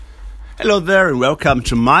Hello there and welcome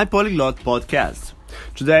to my Polyglot podcast.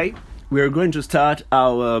 Today we are going to start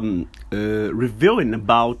our reviewing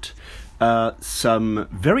about some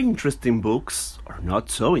very interesting books, or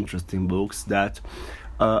not so interesting books, that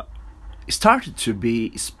started to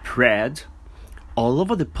be spread all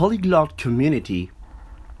over the Polyglot community.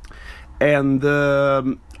 And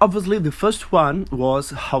obviously the first one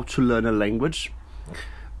was How to Learn a Language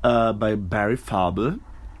by Barry Faber.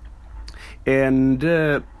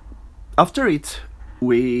 And after it,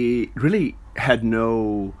 we really had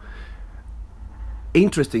no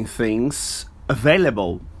interesting things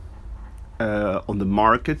available on the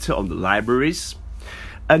market, on the libraries,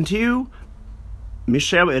 until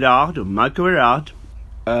Michael Erard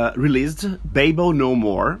released Babel No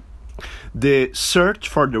More, The Search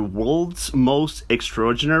for the World's Most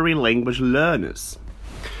Extraordinary Language Learners.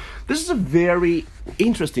 This is a very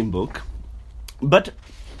interesting book, but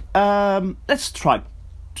let's try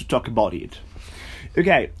to talk about it.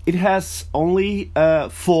 Okay, it has only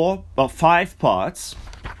 4 or 5 parts.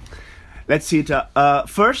 Let's see it.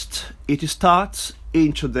 First, it starts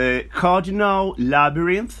into the Cardinal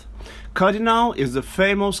Labyrinth. Cardinal is the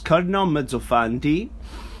famous Cardinal Mezzofanti,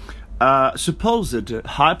 supposed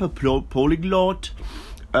hyper-polyglot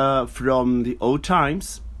from the old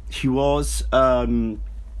times. He was an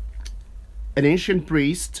ancient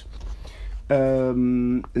priest,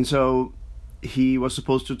 and so he was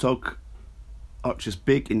supposed to talk or to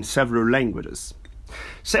speak in several languages.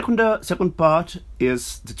 Second part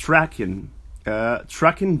is the tracking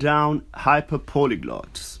down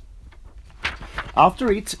hyper-polyglots.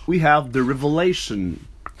 After it, we have the Revelation,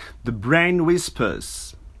 the Brain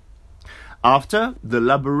Whispers. After, the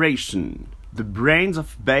Elaboration, the Brains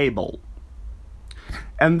of Babel.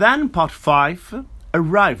 And then part 5,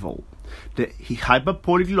 Arrival, the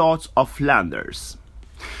hyper-polyglots of Flanders.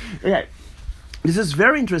 Okay. This is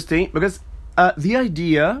very interesting because the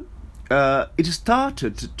idea, it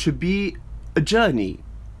started to be a journey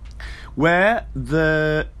where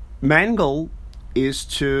the main goal is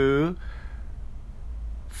to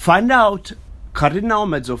find out Cardinal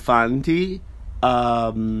Mezzofanti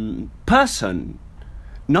person,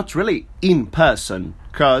 not really in person,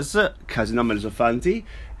 because Cardinal Mezzofanti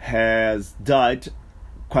has died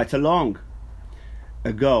quite a long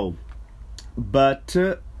ago. But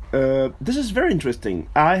this is very interesting.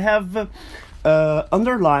 I have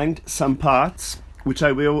underlined some parts, which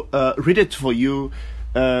I will read it for you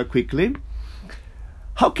quickly.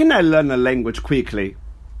 How can I learn a language quickly?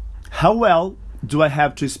 How well do I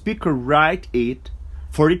have to speak or write it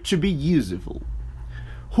for it to be useful?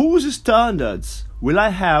 Whose standards will I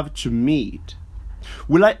have to meet?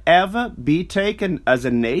 Will I ever be taken as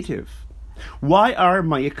a native? Why are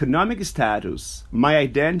my economic status, my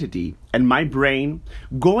identity, and my brain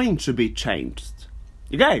going to be changed?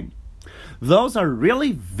 Okay, those are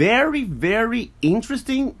really very, very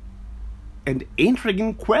interesting and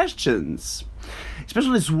intriguing questions.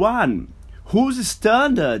 Especially this one, whose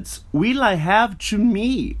standards will I have to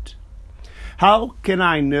meet? How can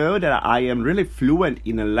I know that I am really fluent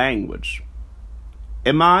in a language?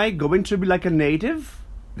 Am I going to be like a native?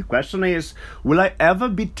 The question is, will I ever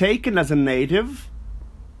be taken as a native?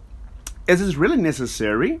 Is this really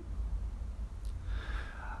necessary?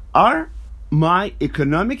 Are my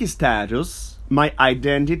economic status, my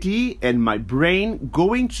identity, and my brain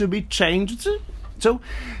going to be changed? So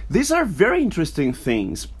these are very interesting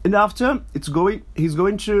things. And after, he's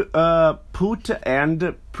going to put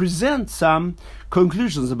and present some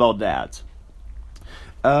conclusions about that.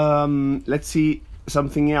 Let's see.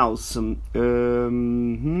 Something else. Okay,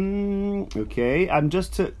 I'm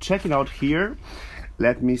just checking out here.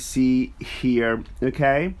 Let me see here.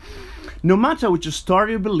 Okay, no matter which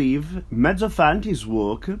story you believe, Mezzofanti's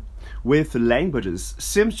work with languages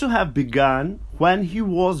seems to have begun when he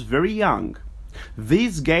was very young.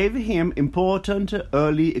 This gave him important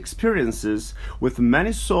early experiences with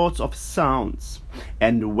many sorts of sounds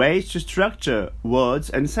and ways to structure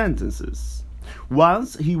words and sentences.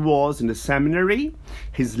 Once he was in the seminary,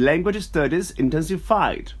 his language studies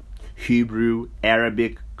intensified. Hebrew,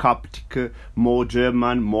 Arabic, Coptic, more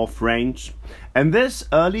German, more French. And this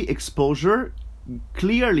early exposure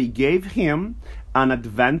clearly gave him an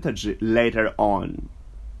advantage later on.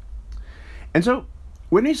 And so,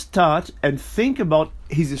 when we start and think about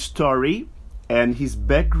his story and his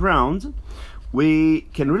background, we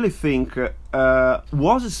can really think,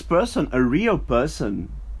 was this person a real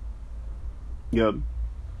person? Yeah.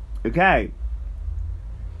 Okay.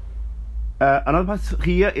 Another part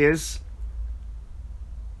here is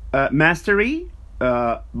mastery,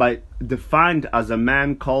 defined as a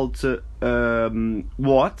man called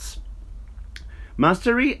Watts.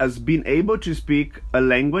 Mastery as being able to speak a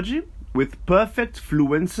language with perfect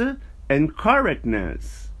fluency and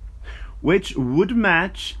correctness, which would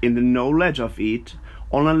match in the knowledge of it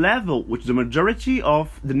on a level with the majority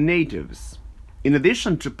of the natives. In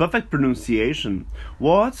addition to perfect pronunciation,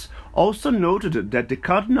 Watts also noted that the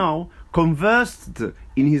cardinal conversed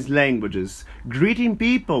in his languages, greeting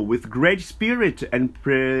people with great spirit and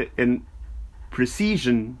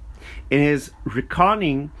precision. In his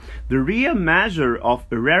reckoning, the real measure of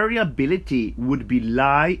variability would be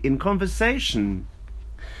lie in conversation.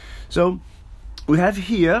 So, we have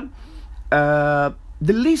here the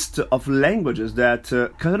list of languages that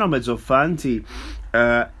Cardinal Mezzofanti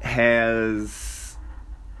has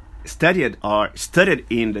studied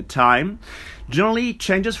in the time. Generally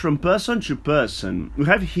changes from person to person. We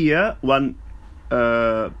have here one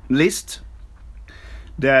list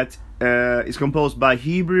that is composed by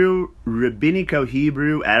Hebrew, Rabbinical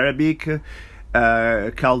Hebrew, Arabic,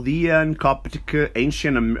 Chaldean, Coptic,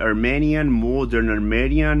 Ancient Armenian, Modern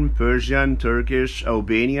Armenian, Persian, Turkish,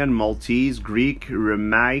 Albanian, Maltese, Greek,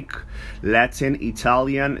 Aramaic, Latin,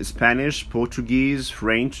 Italian, Spanish, Portuguese,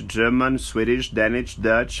 French, German, Swedish, Danish,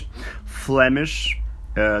 Dutch, Flemish.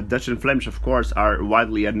 Dutch and Flemish, of course, are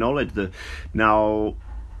widely acknowledged now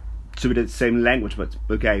to be the same language, but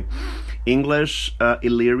okay. English,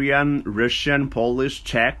 Illyrian, Russian, Polish,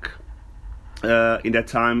 Czech. In that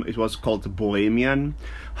time, it was called Bohemian,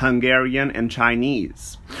 Hungarian, and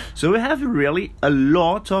Chinese. So we have really a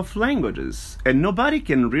lot of languages, and nobody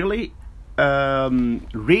can really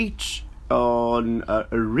reach on a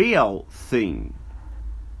real thing.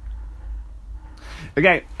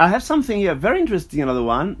 Okay, I have something here very interesting, another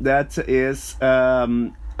one, that is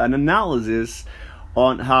an analysis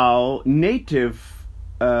on how native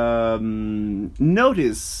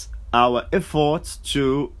notice our efforts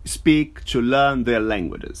to speak, to learn their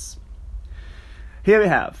languages. Here we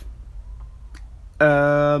have.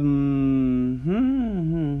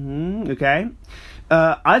 Okay.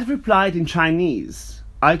 I'd replied in Chinese.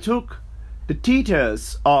 I took the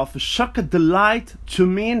teeters of shocked delight to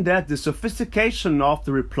mean that the sophistication of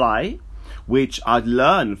the reply, which I'd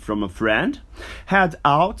learned from a friend, had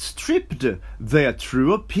outstripped their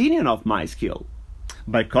true opinion of my skill.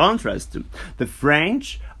 By contrast, the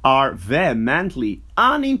French are vehemently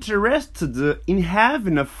uninterested in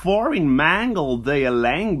having a foreign mangle their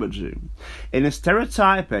language, in a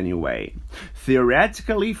stereotype anyway.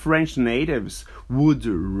 Theoretically, French natives would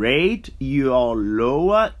rate you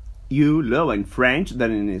lower in French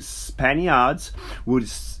than in Spaniards would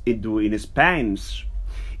do in Spanish.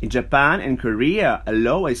 In Japan and Korea, a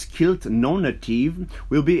low skilled non-native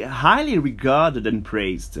will be highly regarded and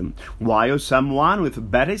praised, while someone with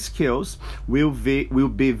better skills will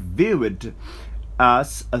be viewed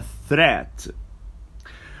as a threat.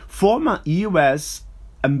 Former U.S.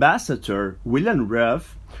 Ambassador William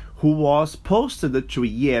Ruff, who was posted to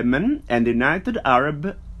Yemen and the United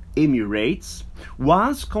Arab Emirates,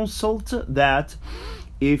 once consulted that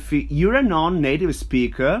if you're a non-native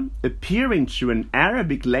speaker appearing to an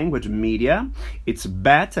Arabic language media, it's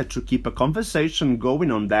better to keep a conversation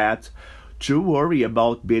going on that, to worry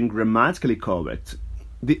about being grammatically correct.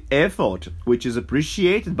 The effort, which is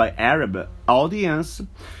appreciated by Arab audience,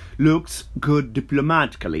 looks good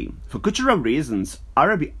diplomatically. For cultural reasons,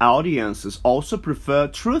 Arab audiences also prefer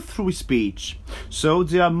truthful speech, so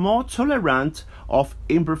they are more tolerant of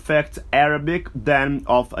imperfect Arabic than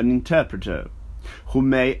of an interpreter, who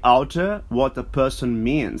may alter what a person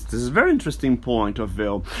means. This is a very interesting point of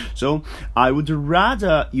view. So I would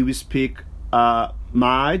rather you speak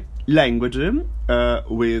my language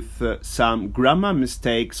with some grammar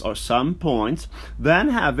mistakes or some points than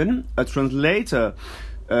having a translator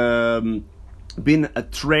being a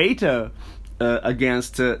traitor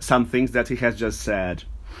against some things that he has just said.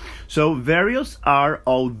 So various are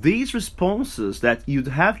all these responses that you'd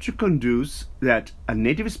have to conduce that a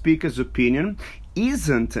native speaker's opinion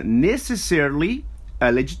isn't necessarily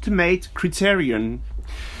a legitimate criterion.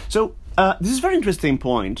 So this is a very interesting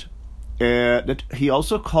point that he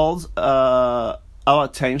also calls our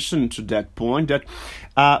attention to that point, that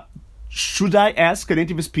should I ask a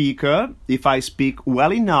native speaker if I speak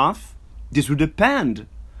well enough? This would depend.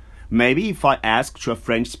 Maybe if I ask to a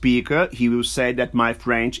French speaker, he will say that my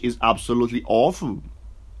French is absolutely awful.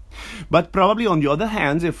 But probably on the other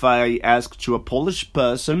hand, if I ask to a Polish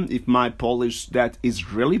person if my Polish that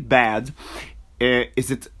is really bad, is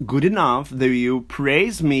it good enough? They will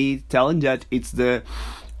praise me, telling that it's the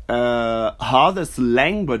hardest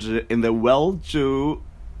language in the world to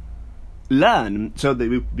learn. So they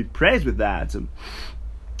will be praised with that.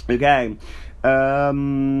 Okay.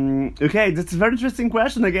 Okay, that's a very interesting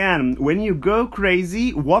question again. When you go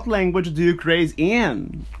crazy, what language do you craze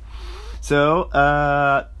in? So,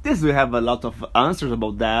 this we have a lot of answers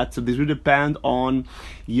about that. So this will depend on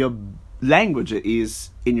your language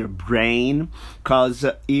is in your brain. Because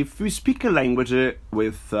if you speak a language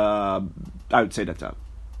with, I would say that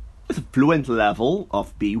with a fluent level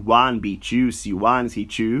of B1, B2,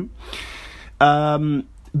 C1, C2,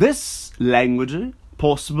 this language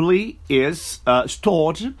possibly is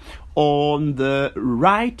stored on the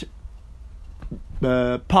right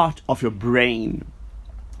part of your brain.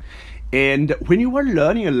 And when you are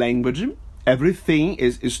learning a language, everything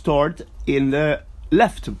is stored in the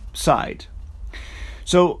left side.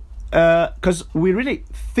 So, because we really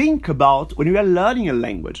think about when we are learning a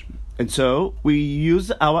language, and so we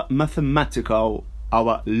use our mathematical,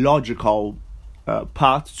 our logical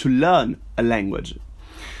part to learn a language.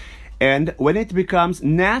 And when it becomes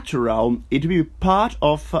natural, it will be part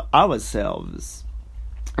of ourselves.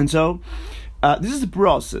 And so, this is the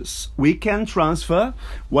process. We can transfer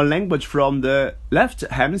one language from the left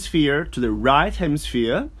hemisphere to the right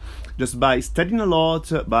hemisphere just by studying a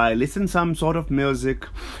lot, by listening to some sort of music.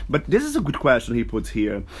 But this is a good question he puts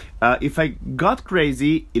here. If I got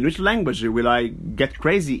crazy, in which language will I get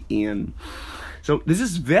crazy in? So this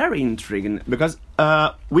is very intriguing because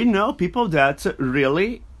we know people that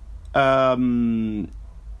really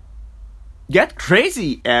get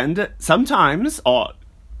crazy, and sometimes,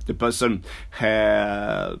 the person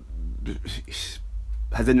has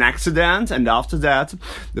an accident, and after that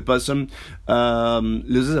the person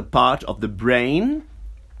loses a part of the brain,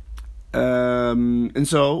 and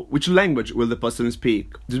so which language will the person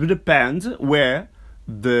speak? This will depend where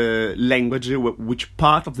the language, which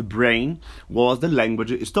part of the brain was the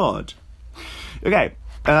language stored. Okay,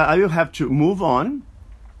 I will have to move on.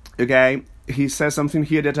 Okay, he says something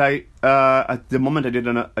here that I at the moment I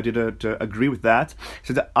didn't agree with that.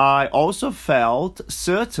 He said, I also felt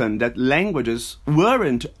certain that languages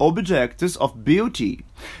weren't objects of beauty,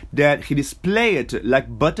 that he displayed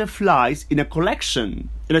like butterflies in a collection.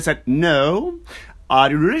 And I said, no,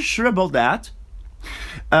 are you really sure about that?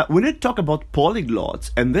 When we talk about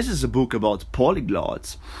polyglots, and this is a book about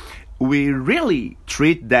polyglots, we really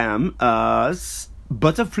treat them as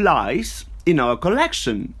butterflies in our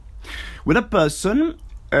collection. When a person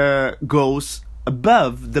goes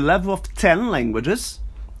above the level of 10 languages,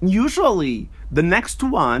 usually the next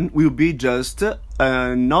one will be just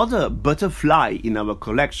another butterfly in our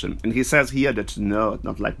collection. And he says here that no,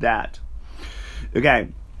 not like that. Okay,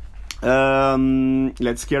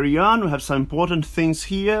 let's carry on. We have some important things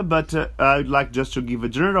here, but I'd like just to give a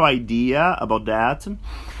general idea about that.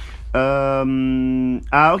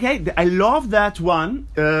 Okay, I love that one.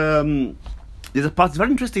 This part is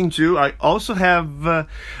very interesting too. I also have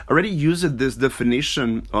already used this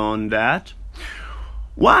definition on that.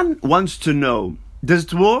 One wants to know, does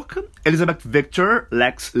it work? Elizabeth Victor,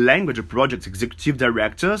 Lex Language Project Executive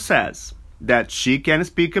Director, says that she can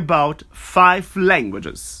speak about 5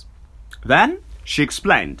 languages. Then she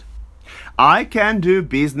explained, I can do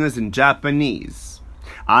business in Japanese.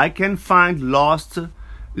 I can find lost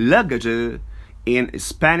luggage in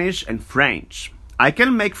Spanish and French. I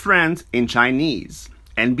can make friends in Chinese.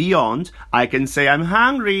 And beyond, I can say I'm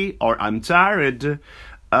hungry or I'm tired,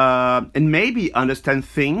 and maybe understand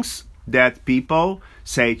things that people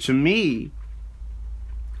say to me.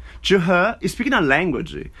 To her, speaking a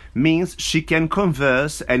language means she can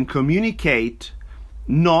converse and communicate,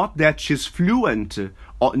 not that she's fluent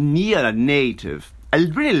or near a native. I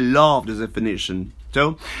really love this definition.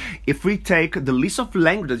 So, if we take the list of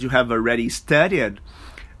languages you have already studied,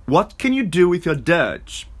 what can you do with your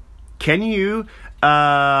Dutch? Can you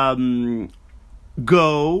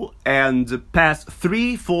go and pass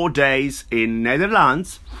 3-4 days in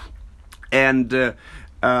Netherlands and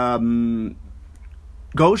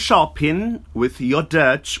go shopping with your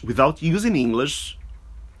Dutch without using English?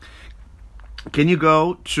 Can you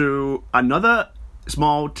go to another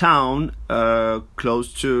small town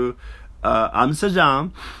close to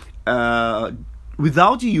Amsterdam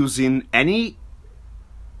without using any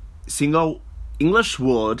single English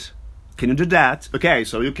word? Can you do that? Okay,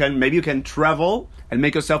 so maybe you can travel and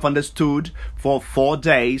make yourself understood for 4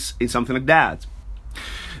 days in something like that.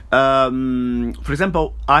 For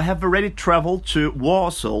example, I have already traveled to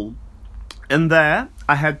Warsaw, and there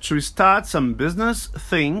I had to start some business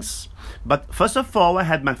things. But first of all, I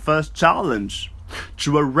had my first challenge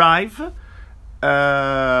to arrive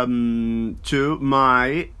to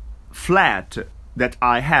my flat that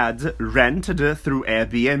I had rented through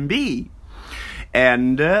Airbnb.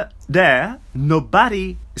 And there,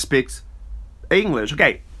 nobody speaks English.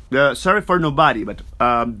 Okay, sorry for nobody, but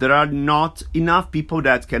there are not enough people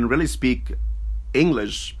that can really speak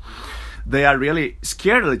English. They are really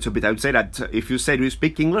scared a little bit. I would say that if you say, do you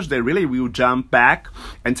speak English, they really will jump back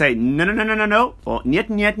and say, no, no, no, no, no, no, or niet,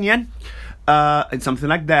 niet, niet, and something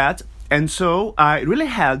like that. And so I really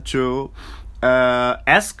had to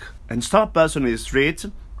ask and stop a person in the street,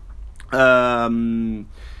 asking,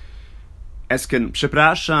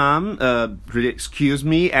 przepraszam, really excuse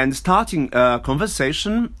me, and starting a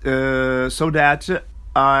conversation so that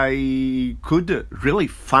I could really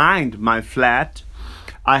find my flat.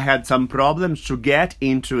 I had some problems to get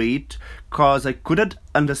into it because I couldn't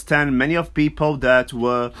understand many of people that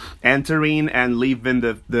were entering and leaving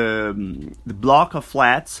the block of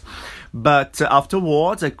flats. But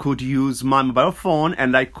afterwards, I could use my mobile phone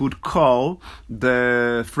and I could call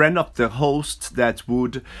the friend of the host that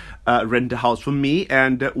would rent the house for me.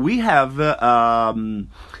 And we have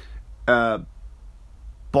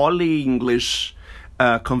poly-English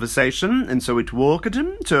conversation, and so it worked.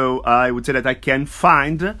 So I would say that I can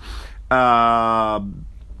find a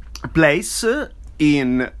place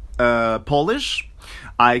in Polish.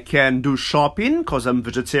 I can do shopping because I'm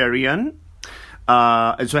vegetarian,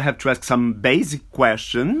 and so I have to ask some basic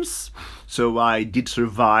questions. So I did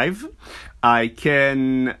survive. I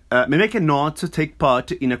can maybe I cannot take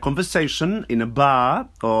part in a conversation in a bar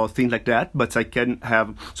or things like that, but I can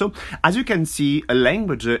have. So as you can see, a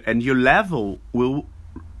language and your level will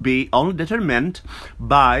be only determined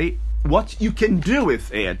by what you can do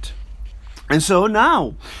with it. And so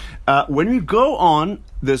now, when we go on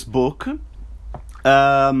this book, we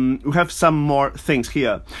have some more things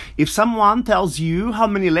here. If someone tells you how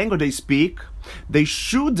many languages they speak, they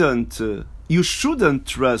shouldn't. You shouldn't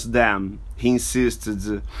trust them, he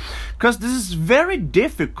insisted, because this is very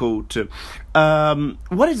difficult.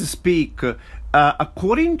 What is speak?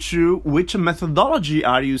 According to which methodology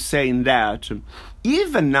are you saying that?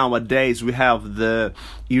 Even nowadays, we have the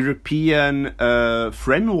European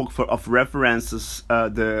framework of references. What's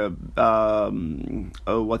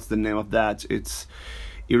the name of that? It's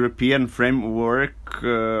European framework.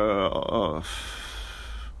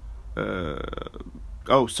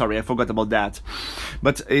 Oh, sorry, I forgot about that.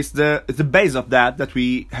 But it's the base of that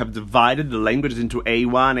we have divided the languages into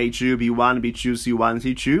A1, A2, B1, B2, C1,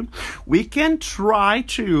 C2. We can try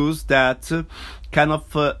to use that kind of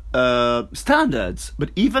standards, but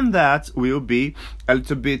even that will be a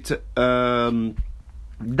little bit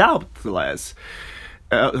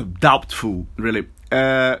doubtful, really,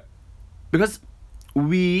 because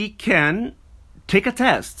we can take a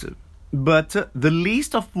test. But the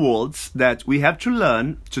list of words that we have to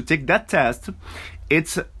learn to take that test,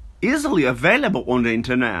 it's easily available on the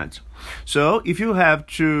internet. So if you have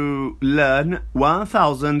to learn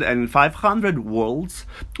 1,500 words,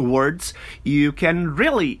 you can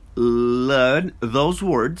really learn those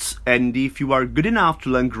words. And if you are good enough to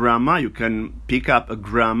learn grammar, you can pick up a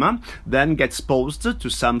grammar, then get exposed to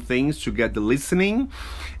some things to get the listening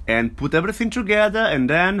and put everything together, and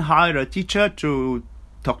then hire a teacher to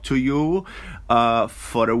talk to you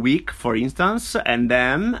for a week, for instance, and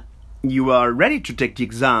then you are ready to take the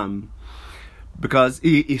exam. Because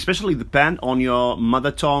it especially depend on your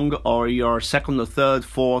mother tongue or your second or third,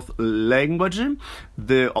 fourth language.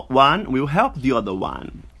 The one will help the other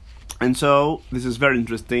one. And so this is very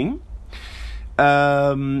interesting.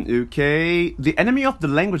 Okay, the enemy of the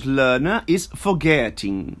language learner is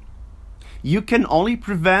forgetting. You can only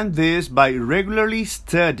prevent this by regularly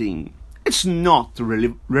studying. It's not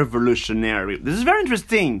really revolutionary. This is very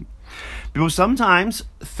interesting. People sometimes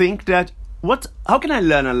think that, how can I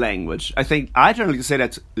learn a language? I generally say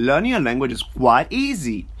that learning a language is quite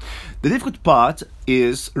easy. The difficult part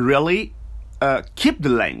is really keep the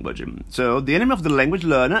language. So the enemy of the language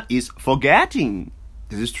learner is forgetting.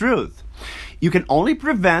 This is truth. You can only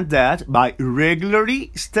prevent that by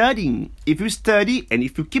regularly studying. If you study and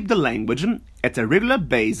if you keep the language at a regular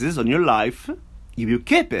basis on your life, you will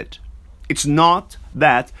keep it. It's not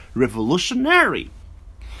that revolutionary.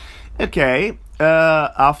 Okay,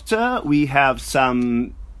 after we have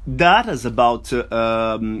some data about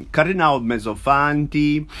Cardinal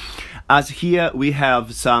Mezzofanti, as here we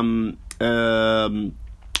have some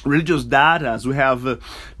religious data. We have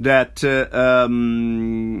that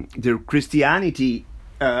the Christianity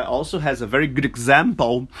also has a very good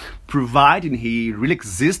example, providing he really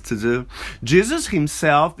existed. Jesus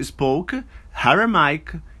himself spoke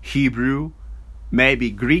Aramaic, Hebrew, maybe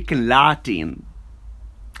Greek and Latin.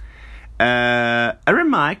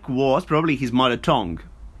 Aramaic was probably his mother tongue.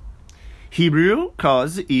 Hebrew,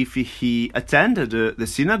 because if he attended the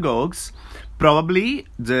synagogues, probably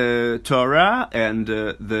the Torah and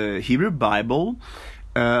the Hebrew Bible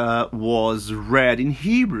was read in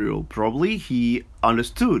Hebrew. Probably he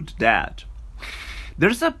understood that.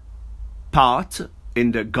 There's a part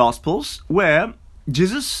in the Gospels where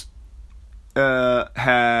Jesus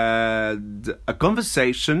had a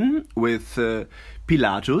conversation with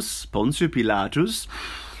Pilatus, Pontius Pilatus,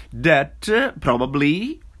 that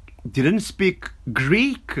probably didn't speak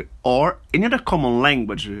Greek or any other common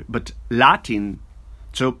language, but Latin.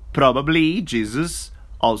 So probably Jesus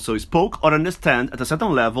also spoke or understand at a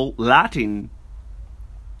certain level Latin.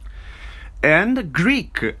 And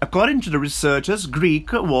Greek, according to the researchers,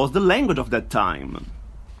 Greek was the language of that time.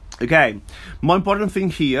 Okay, more important thing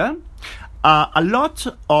here, a lot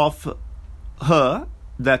of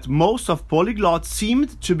that most of polyglots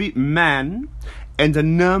seemed to be men, and a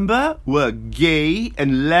number were gay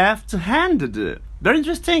and left-handed. Very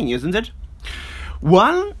interesting, isn't it?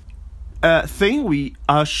 One thing we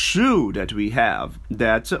are sure that we have,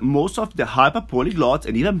 that most of the hyperpolyglots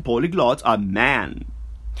and even polyglots are men.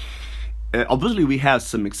 Obviously, we have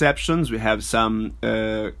some exceptions. We have some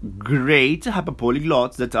great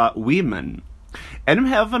hyperpolyglots that are women. And we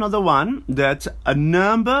have another one that a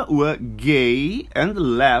number were gay and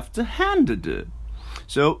left-handed.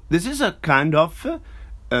 So this is a kind of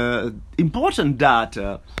important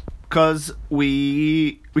data, because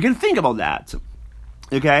we can think about that.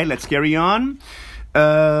 Okay, let's carry on.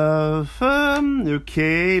 Okay,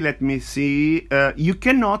 let me see. You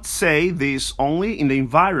cannot say this only in the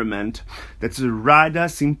environment. That's rather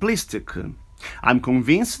simplistic. I'm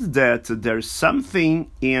convinced that there's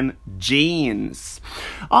something in genes.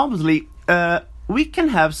 Obviously, we can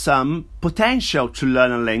have some potential to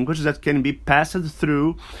learn a language that can be passed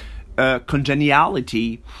through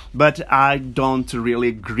congeniality, but I don't really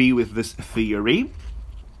agree with this theory.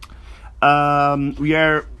 We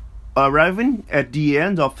are arriving at the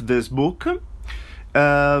end of this book.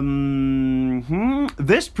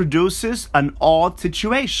 This produces an odd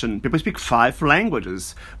situation. People speak 5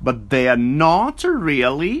 languages, but they are not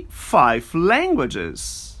really 5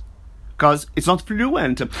 languages, because it's not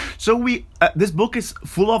fluent. So this book is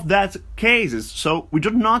full of that cases. So we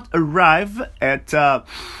do not arrive at a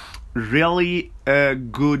really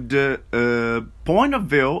good point of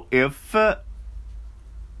view if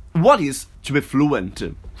what is to be fluent.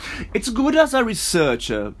 It's good as a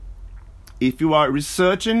researcher. If you are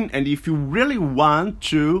researching and if you really want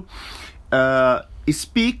to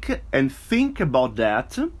speak and think about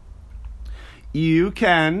that, you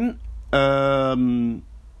can learn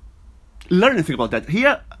anything about that.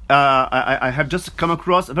 Here, I have just come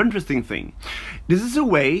across a very interesting thing. This is a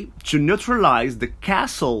way to neutralize the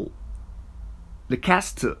caste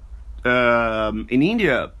in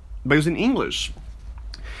India by using English.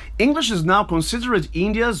 English is now considered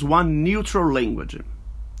India's one neutral language,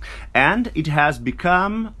 and it has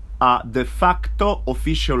become a de facto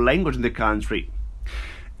official language in the country.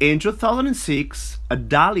 In 2006, a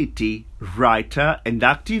Daliti writer and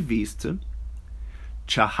activist,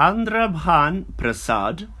 Chandrabhan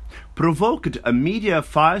Prasad, provoked a media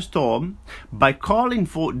firestorm by calling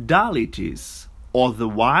for Dalitis,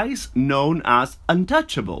 otherwise known as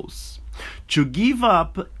untouchables, to give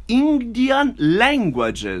up Indian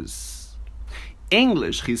languages.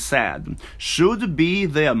 English, he said, should be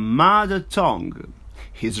their mother tongue.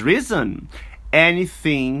 His reason: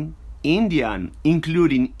 anything Indian,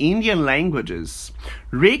 including Indian languages,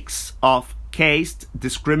 reeks of caste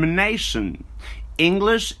discrimination.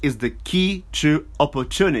 English is the key to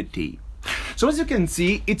opportunity. So as you can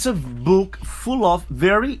see, it's a book full of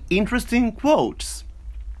very interesting quotes.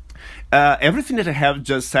 Everything that I have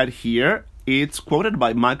just said here, it's quoted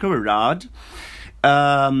by Michael Arad,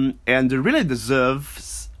 and really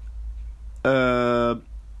deserves your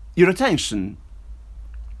attention.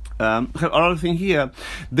 Another thing here,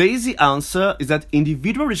 the easy answer is that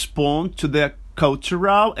individuals respond to their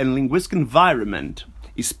cultural and linguistic environment,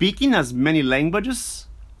 speaking as many languages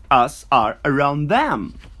as are around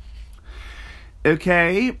them.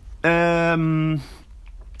 Okay,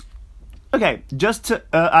 okay, just,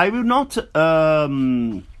 I will not,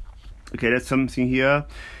 okay, that's something here.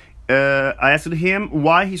 I asked him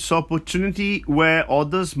why he saw opportunity where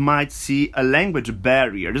others might see a language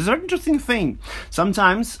barrier. This is an interesting thing.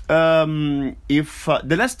 Sometimes, if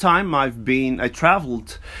the last time I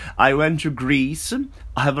traveled, I went to Greece.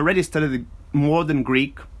 I have already studied modern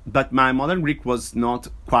Greek, but my modern Greek was not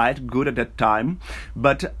quite good at that time.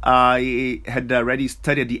 But I had already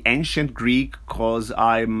studied the ancient Greek because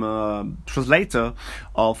I'm a translator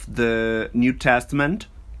of the New Testament.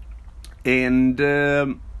 And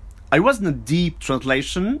I was in a deep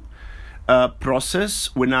translation process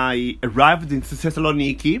when I arrived in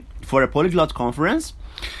Thessaloniki for a polyglot conference.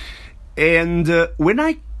 And when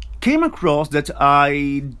I came across that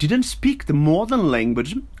I didn't speak the modern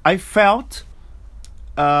language, I felt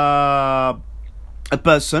a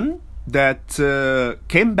person that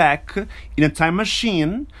came back in a time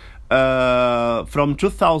machine from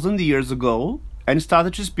 2,000 years ago and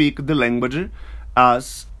started to speak the language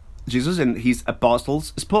as Jesus and his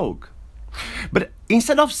apostles spoke. But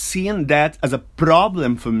instead of seeing that as a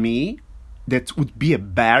problem for me, that would be a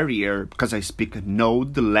barrier because I speak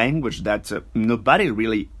the language that nobody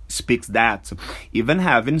really speaks that, even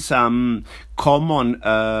having some common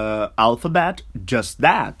alphabet, just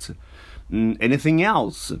that, anything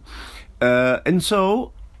else. And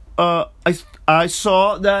so I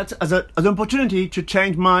saw that as an opportunity to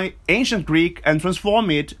change my ancient Greek and transform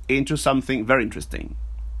it into something very interesting.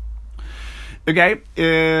 Okay.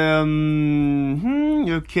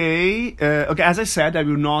 Okay. As I said, I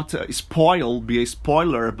will not be a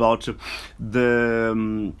spoiler about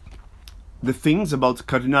the things about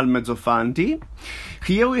Cardinal Mezzofanti.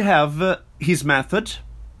 Here we have his method.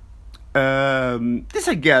 This,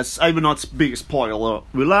 I guess, I will not be a spoiler,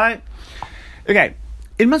 will I? Okay.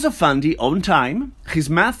 In Mezzofanti's own time,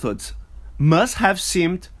 his methods must have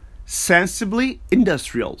seemed sensibly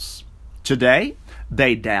industrials. Today,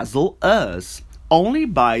 they dazzle us only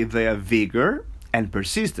by their vigor and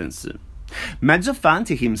persistence.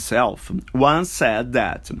 Mezzofanti himself once said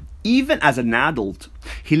that, even as an adult,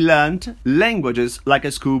 he learned languages like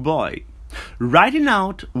a schoolboy, writing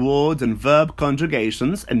out word and verb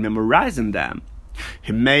conjugations and memorizing them.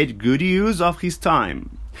 He made good use of his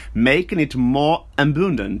time, making it more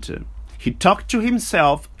abundant. He talked to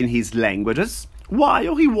himself in his languages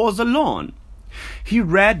while he was alone. He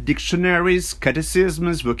read dictionaries,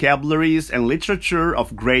 catechisms, vocabularies, and literature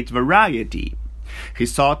of great variety. He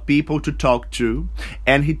sought people to talk to,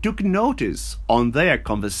 and he took notice on their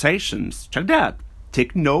conversations. Check that.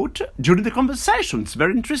 Take note during the conversations.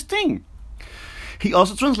 Very interesting. He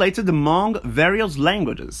also translated among various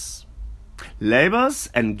languages. Labors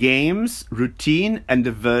and games, routine and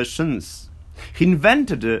diversions. He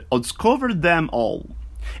invented or discovered them all.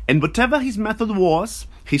 And whatever his method was,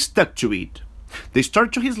 he stuck to it. The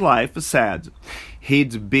start to his life said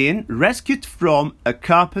he'd been rescued from a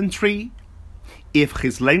carpentry. If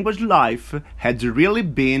his language life had really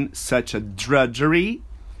been such a drudgery,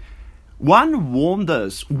 one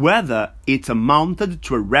wonders whether it amounted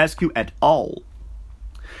to a rescue at all.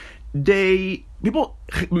 Mezzofanti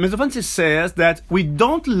says that we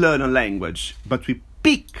don't learn a language, but we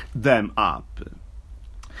pick them up.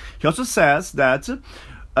 He also says that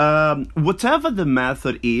whatever the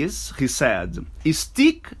method is, he said,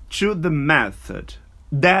 stick to the method.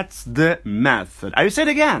 That's the method. I will say it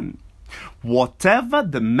again. Whatever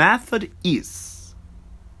the method is,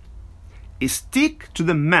 stick to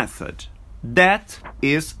the method. That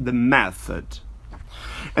is the method.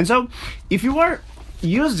 And so, if you are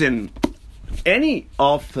using any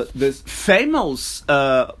of these famous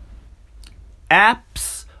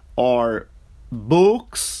apps or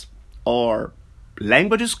books or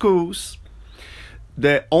language schools,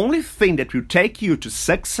 the only thing that will take you to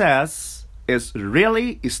success is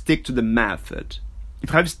really stick to the method. If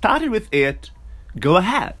you have started with it, go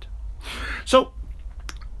ahead. So,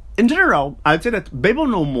 in general, I'd say that Babel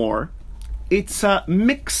No More, it's a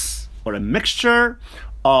mix or a mixture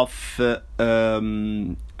of a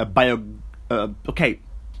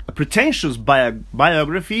pretentious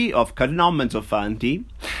biography of Cardinal Mezzofanti.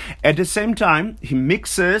 At the same time, he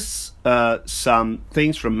mixes some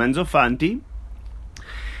things from Mezzofanti.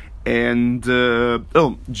 And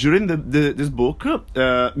during this book,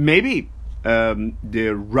 maybe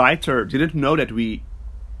the writer didn't know that we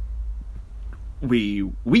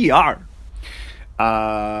are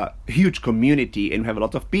a huge community and we have a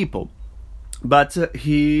lot of people. But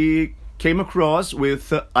he came across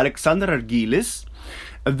with Alexander Argylis,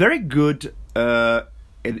 a very good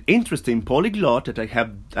and interesting polyglot that I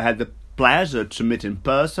had the pleasure to meet in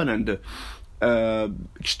person and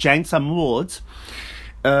exchange some words.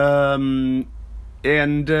 And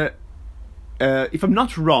if I'm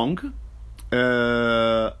not wrong,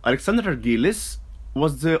 Alexander Argylis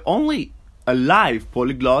was the only alive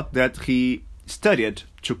polyglot that he studied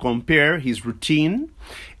to compare his routine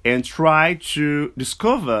and try to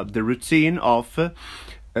discover the routine of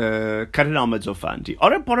Cardinal Mezzofanti.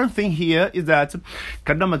 Other important thing here is that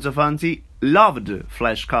Cardinal Mezzofanti loved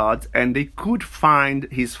flashcards and they could find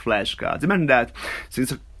his flashcards. Imagine that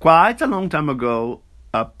since quite a long time ago,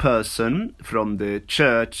 a person from the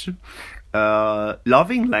church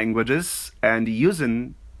loving languages and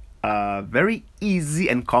using a very easy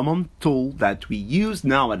and common tool that we use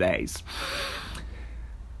nowadays.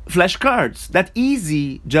 flashcards. That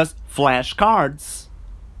easy, just flashcards.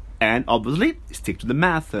 And obviously, stick to the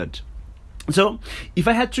method. So, if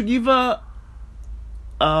I had to give a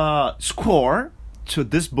score to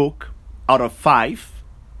this book out of 5,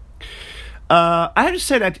 I have to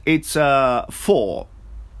say that it's a 4.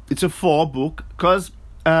 It's a 4 book because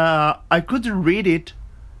I could read it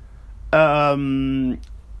full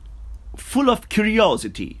of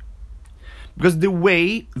curiosity, because the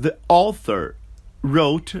way the author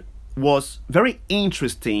wrote was very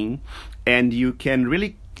interesting, and you can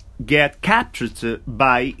really get captured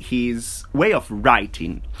by his way of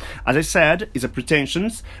writing. As I said, it's a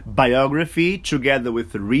pretensions biography together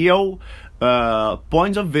with real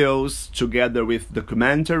points of views, together with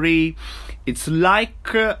documentary. It's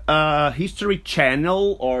like a history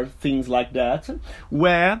channel or things like that,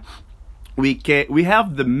 where we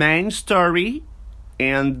have the main story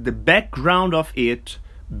and the background of it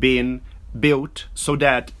being built so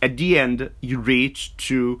that at the end you reach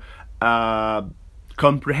to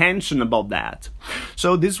comprehension about that.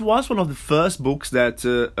 So this was one of the first books that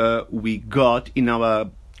we got in our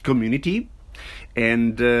community,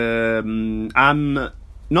 and I'm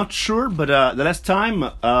not sure, but the last time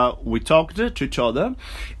we talked to each other,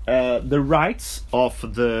 the rights of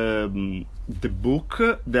the book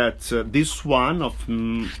that this one of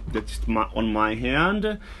that is on my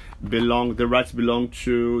hand the rights belong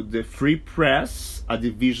to the Free Press, a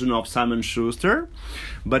division of Simon Schuster,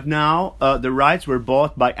 but now the rights were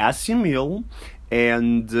bought by Asimil,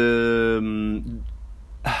 and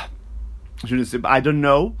I don't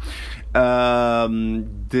know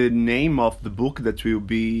the name of the book that will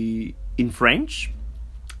be in French,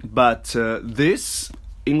 but this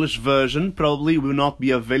English version probably will not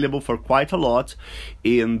be available for quite a lot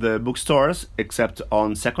in the bookstores, except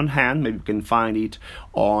on second hand. Maybe you can find it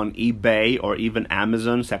on eBay or even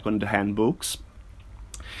Amazon second hand books.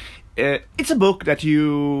 It's a book that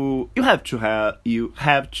you have to have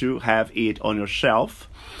it on your shelf,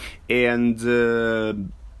 and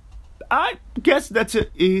I guess that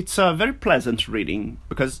it's a very pleasant reading,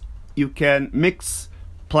 because you can mix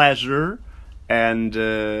pleasure and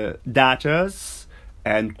datas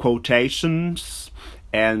and quotations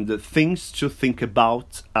and things to think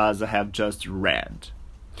about as I have just read.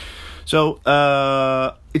 So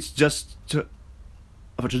it's just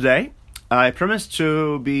for today. I promise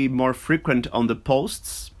to be more frequent on the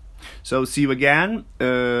posts. So see you again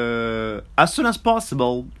as soon as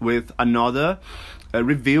possible with another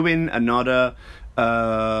reviewing, another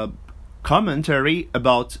commentary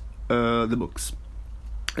about the books.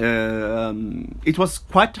 It was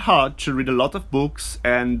quite hard to read a lot of books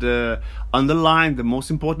and underline the most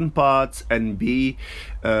important parts and be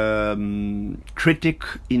critic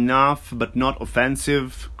enough but not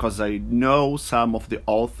offensive, because I know some of the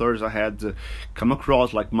authors I had come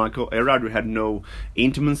across, like Michael Erard. We had no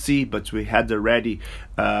intimacy, but we had already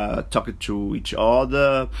talked to each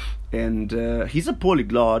other, and he's a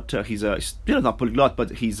polyglot. He's still not polyglot,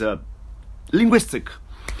 but he's a linguistic.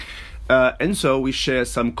 And so we share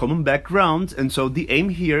some common background, and so the aim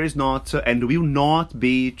here is not and will not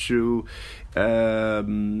be to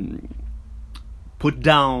put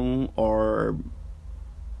down or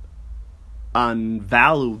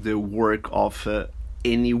unvalue the work of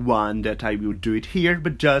anyone that I will do it here,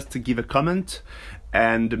 but just to give a comment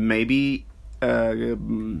and maybe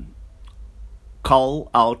call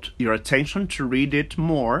out your attention to read it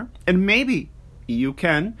more, and maybe you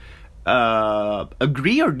can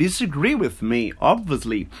agree or disagree with me.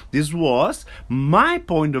 Obviously, this was my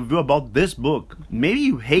point of view about this book. Maybe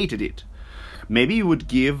you hated it. Maybe you would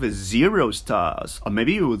give 0 stars, or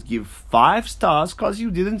maybe you would give 5 stars because you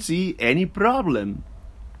didn't see any problem.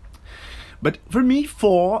 But for me,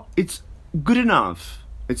 4, it's good enough.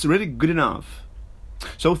 It's really good enough.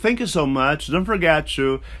 So thank you so much. Don't forget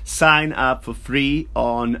to sign up for free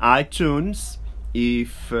on iTunes.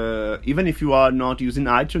 If even if you are not using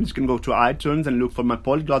iTunes, you can go to iTunes and look for my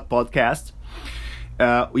Polyglot podcast.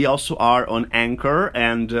 We also are on Anchor,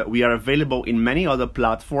 and we are available in many other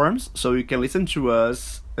platforms, so you can listen to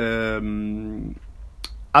us as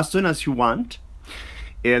soon as you want.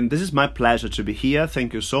 And this is my pleasure to be here.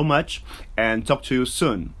 Thank you so much, and talk to you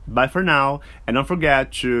soon. Bye for now, and don't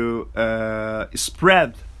forget to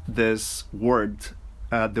spread this word.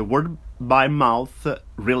 The word by mouth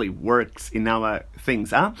really works in our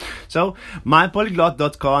things, huh? So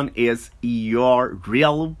mypolyglot.com is your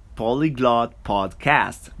real polyglot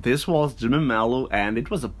podcast. This was Jimmy Mello, and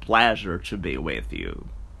it was a pleasure to be with you.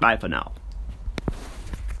 Bye for now.